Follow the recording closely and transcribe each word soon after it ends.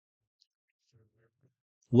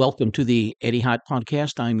Welcome to the Eddie Hyatt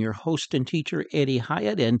podcast. I'm your host and teacher, Eddie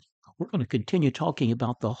Hyatt, and we're going to continue talking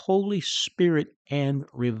about the Holy Spirit and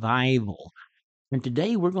revival. And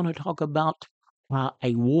today we're going to talk about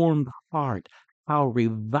a warmed heart, how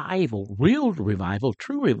revival, real revival,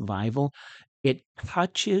 true revival, it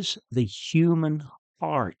touches the human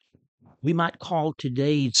heart. We might call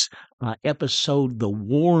today's episode the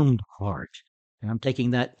warmed heart. And I'm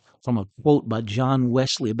taking that from a quote by John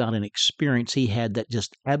Wesley about an experience he had that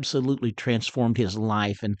just absolutely transformed his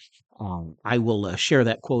life. And I will share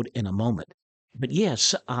that quote in a moment. But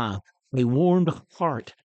yes, a warmed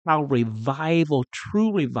heart, how revival,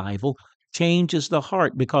 true revival, changes the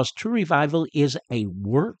heart because true revival is a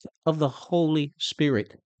work of the Holy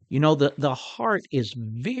Spirit. You know, the heart is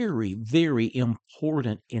very, very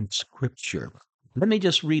important in Scripture. Let me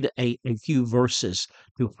just read a few verses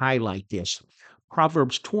to highlight this.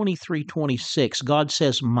 Proverbs 23:26, God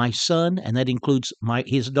says, "My son," and that includes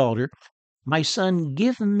his daughter, "My son,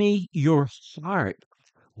 give me your heart."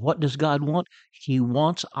 What does God want? He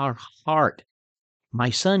wants our heart. "My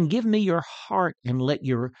son, give me your heart and let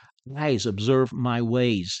your eyes observe my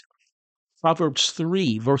ways." Proverbs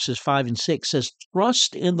 3, verses 5 and 6 says,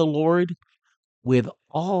 "Trust in the Lord with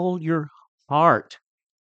all your heart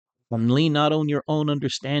and lean not on your own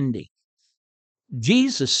understanding."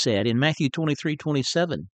 Jesus said in Matthew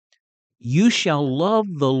 23:27, "You shall love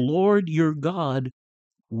the Lord your God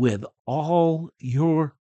with all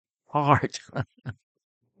your heart."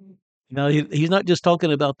 Now, he's not just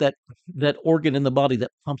talking about that organ in the body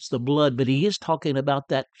that pumps the blood, but he is talking about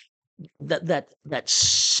that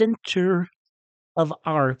center of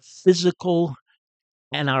our physical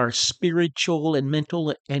and our spiritual and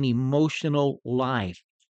mental and emotional life.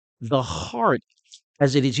 The heart,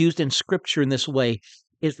 as it is used in Scripture in this way,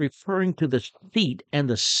 is referring to the seat and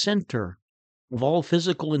the center of all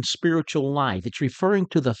physical and spiritual life. It's referring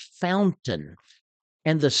to the fountain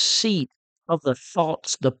and the seat of the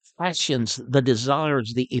thoughts, the passions, the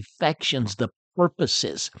desires, the affections, the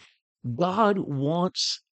purposes. God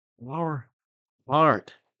wants our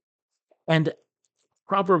heart. And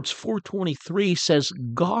Proverbs 4:23 says,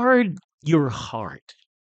 "Guard your heart,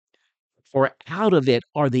 for out of it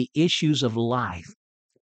are the issues of life."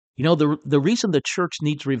 You know, the reason the church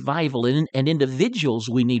needs revival and individuals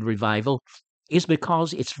we need revival is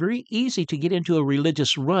because it's very easy to get into a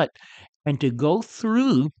religious rut and to go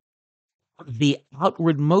through the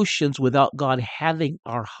outward motions without God having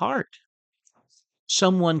our heart.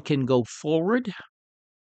 Someone can go forward,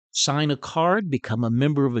 sign a card, become a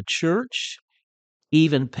member of a church,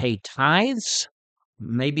 even pay tithes,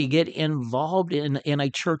 maybe get involved in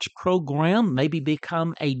a church program, maybe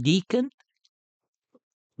become a deacon.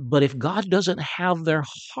 But if God doesn't have their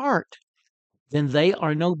heart, then they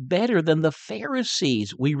are no better than the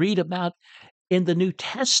Pharisees we read about in the New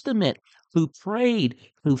Testament, who prayed,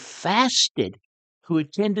 who fasted, who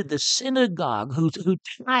attended the synagogue, who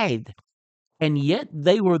tithed, and yet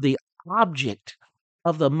they were the object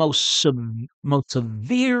of the most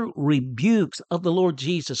severe rebukes of the Lord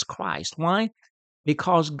Jesus Christ. Why?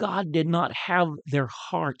 Because God did not have their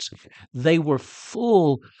hearts. They were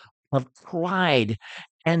full of pride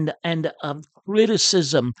and of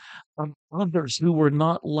criticism of others who were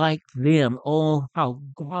not like them. Oh, how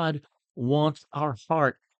God wants our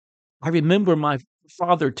heart. I remember my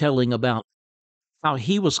father telling about how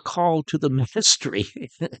he was called to the ministry.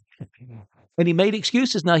 And he made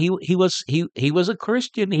excuses. Now he was a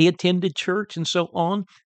Christian. He attended church and so on.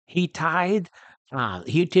 He tithed.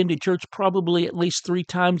 He attended church probably at least 3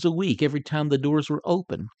 times a week, every time the doors were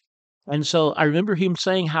open. And so I remember him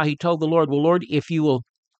saying how he told the Lord, "Well, Lord, if you will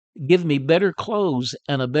give me better clothes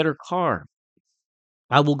and a better car,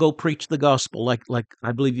 I will go preach the gospel like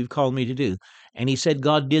I believe you've called me to do." And he said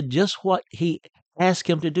God did just what he asked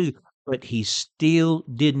him to do, but he still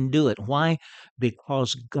didn't do it. Why?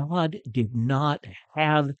 Because God did not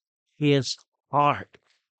have his heart.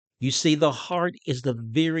 You see, the heart is the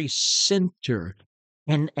very center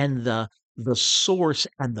and the source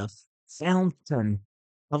and the fountain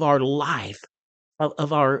of our life,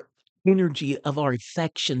 of our energy, of our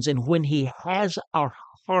affections. And when he has our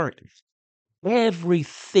heart,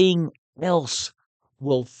 everything else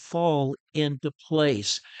will fall into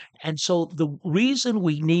place. And so the reason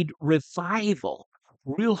we need revival,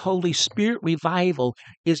 real Holy Spirit revival,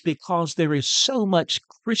 is because there is so much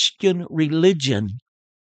Christian religion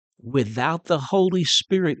without the Holy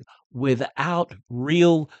Spirit, without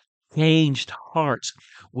real changed hearts,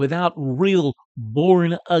 without real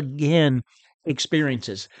born again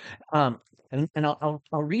experiences. Um, and I'll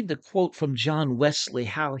read the quote from John Wesley,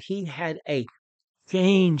 how he had a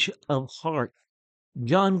change of heart.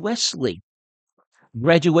 John Wesley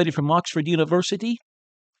graduated from Oxford University.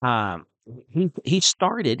 Um, he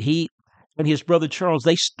and his brother Charles,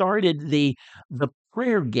 they started the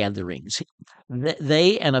prayer gatherings.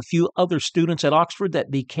 They and a few other students at Oxford that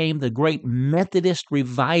became the great Methodist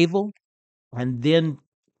revival, and then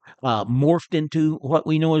morphed into what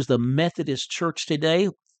we know as the Methodist Church today,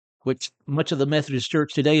 which much of the Methodist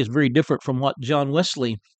Church today is very different from what John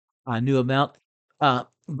Wesley knew about.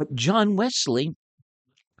 But John Wesley,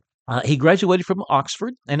 he graduated from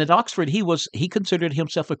Oxford, and at Oxford he considered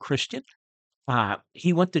himself a Christian.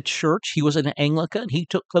 He went to church. He was an Anglican. He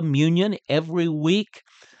took communion every week.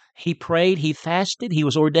 He prayed. He fasted. He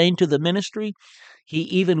was ordained to the ministry. He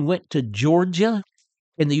even went to Georgia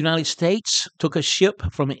in the United States, took a ship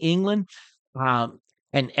from England, um,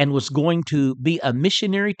 and was going to be a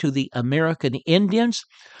missionary to the American Indians.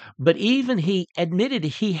 But even he admitted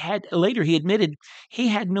he had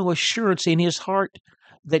no assurance in his heart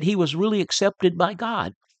that he was really accepted by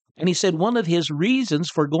God. And he said one of his reasons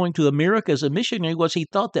for going to America as a missionary was he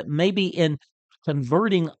thought that maybe in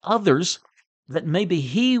converting others, that maybe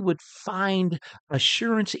he would find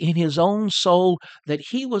assurance in his own soul that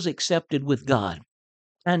he was accepted with God.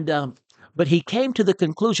 And but he came to the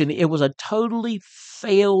conclusion it was a totally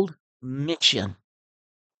failed mission.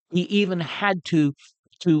 He even had to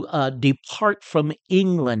depart from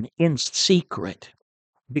England in secret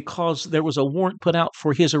because there was a warrant put out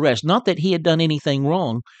for his arrest. Not that he had done anything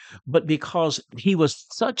wrong, but because he was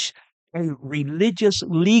such a religious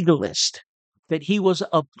legalist that he was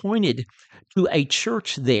appointed to a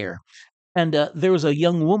church there. And there was a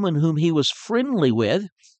young woman whom he was friendly with,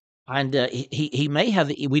 and he may have,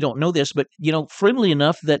 we don't know this, but friendly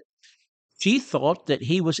enough that she thought that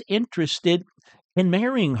he was interested in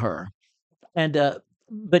marrying her. And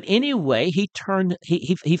but anyway, he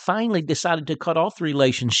finally decided to cut off the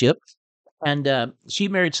relationship, and she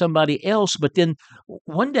married somebody else. But then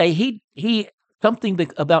one day he something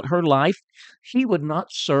about her life, he would not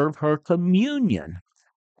serve her communion,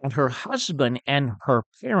 and her husband and her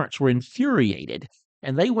parents were infuriated,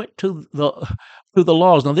 and they went to the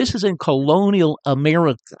laws. Now this is in colonial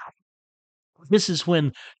America. This is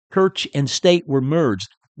when church and state were merged.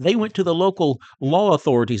 They went to the local law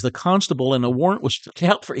authorities, the constable, and a warrant was put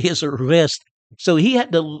out for his arrest. So he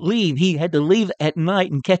had to leave. He had to leave at night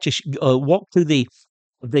and walk to the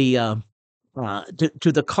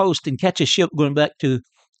coast and catch a ship going back to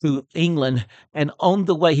England. And on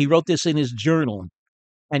the way, he wrote this in his journal,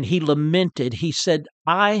 and he lamented. He said,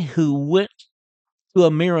 "I who went to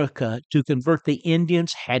America to convert the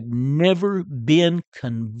Indians had never been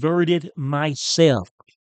converted myself."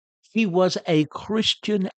 He was a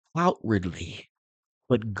Christian outwardly,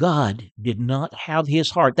 but God did not have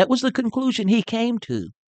his heart. That was the conclusion he came to.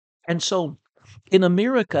 And so in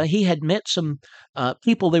America, he had met some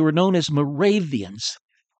people, they were known as Moravians.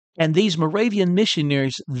 And these Moravian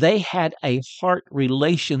missionaries, they had a heart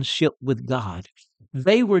relationship with God.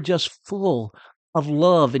 They were just full of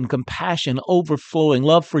love and compassion, overflowing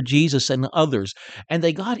love for Jesus and others. And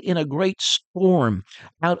they got in a great storm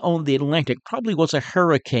out on the Atlantic, probably was a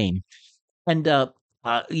hurricane. And and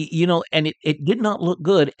it did not look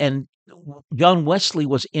good. And John Wesley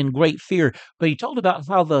was in great fear, but he told about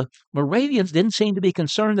how the Moravians didn't seem to be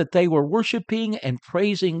concerned that they were worshiping and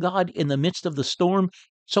praising God in the midst of the storm.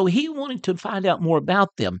 So he wanted to find out more about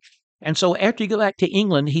them. And so after he got back to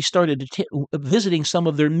England, he started visiting some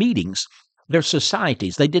of their meetings, their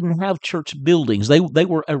societies. They didn't have church buildings. They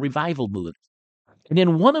were a revival movement. And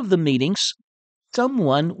in one of the meetings,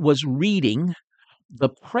 someone was reading the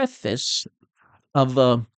preface of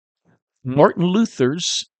Martin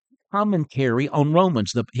Luther's commentary on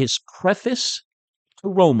Romans, his preface to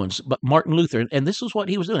Romans, but Martin Luther. And this is what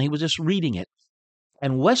he was doing. He was just reading it.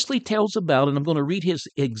 And Wesley tells about, and I'm going to read his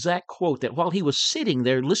exact quote, that while he was sitting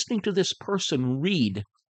there listening to this person read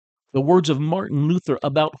the words of Martin Luther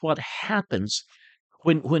about what happens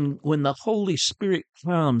when the Holy Spirit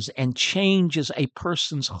comes and changes a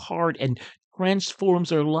person's heart and transforms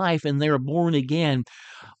their life and they're born again,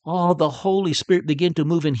 the Holy Spirit began to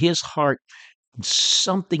move in his heart.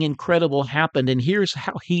 Something incredible happened, and here's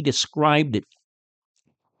how he described it.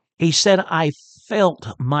 He said, "I felt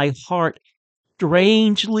my heart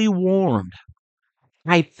strangely warmed.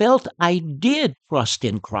 I felt I did trust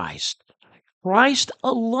in Christ, Christ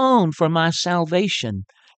alone for my salvation,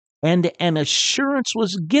 and an assurance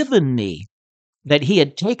was given me that he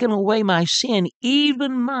had taken away my sin,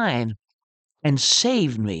 even mine, and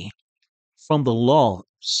saved me from the law,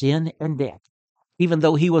 sin, and death." Even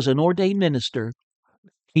though he was an ordained minister,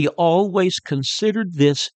 he always considered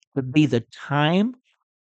this to be the time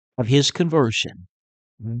of his conversion.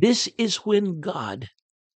 This is when God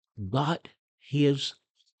got his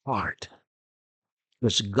heart.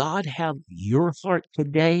 Does God have your heart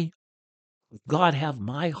today? Does God have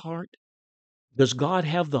my heart? Does God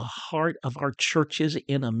have the heart of our churches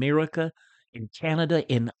in America, in Canada,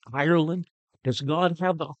 in Ireland? Does God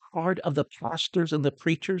have the heart of the pastors and the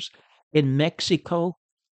preachers in Mexico,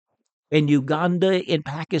 in Uganda, in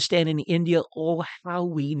Pakistan, in India? Oh, how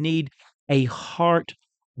we need a heart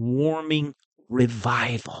warming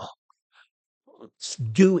revival.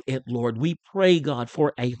 Do it, Lord. We pray, God,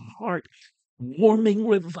 for a heart warming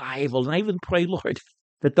revival. And I even pray, Lord,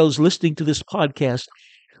 that those listening to this podcast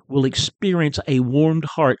will experience a warmed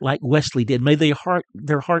heart like Wesley did. May their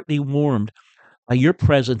heart be warmed by your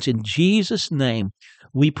presence. In Jesus' name,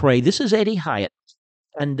 we pray. This is Eddie Hyatt,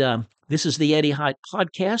 and this is the Eddie Hyatt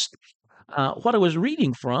podcast. What I was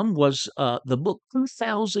reading from was the book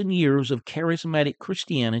 2,000 Years of Charismatic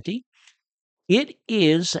Christianity. It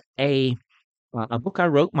is a book I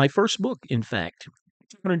wrote, my first book, in fact,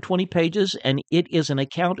 220 pages, and it is an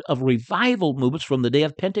account of revival movements from the day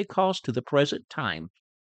of Pentecost to the present time.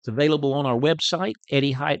 It's available on our website,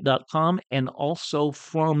 eddiehyatt.com, and also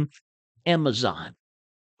from Amazon.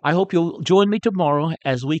 I hope you'll join me tomorrow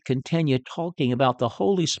as we continue talking about the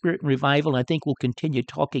Holy Spirit and revival. I think we'll continue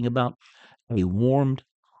talking about a warmed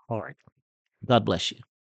heart. God bless you.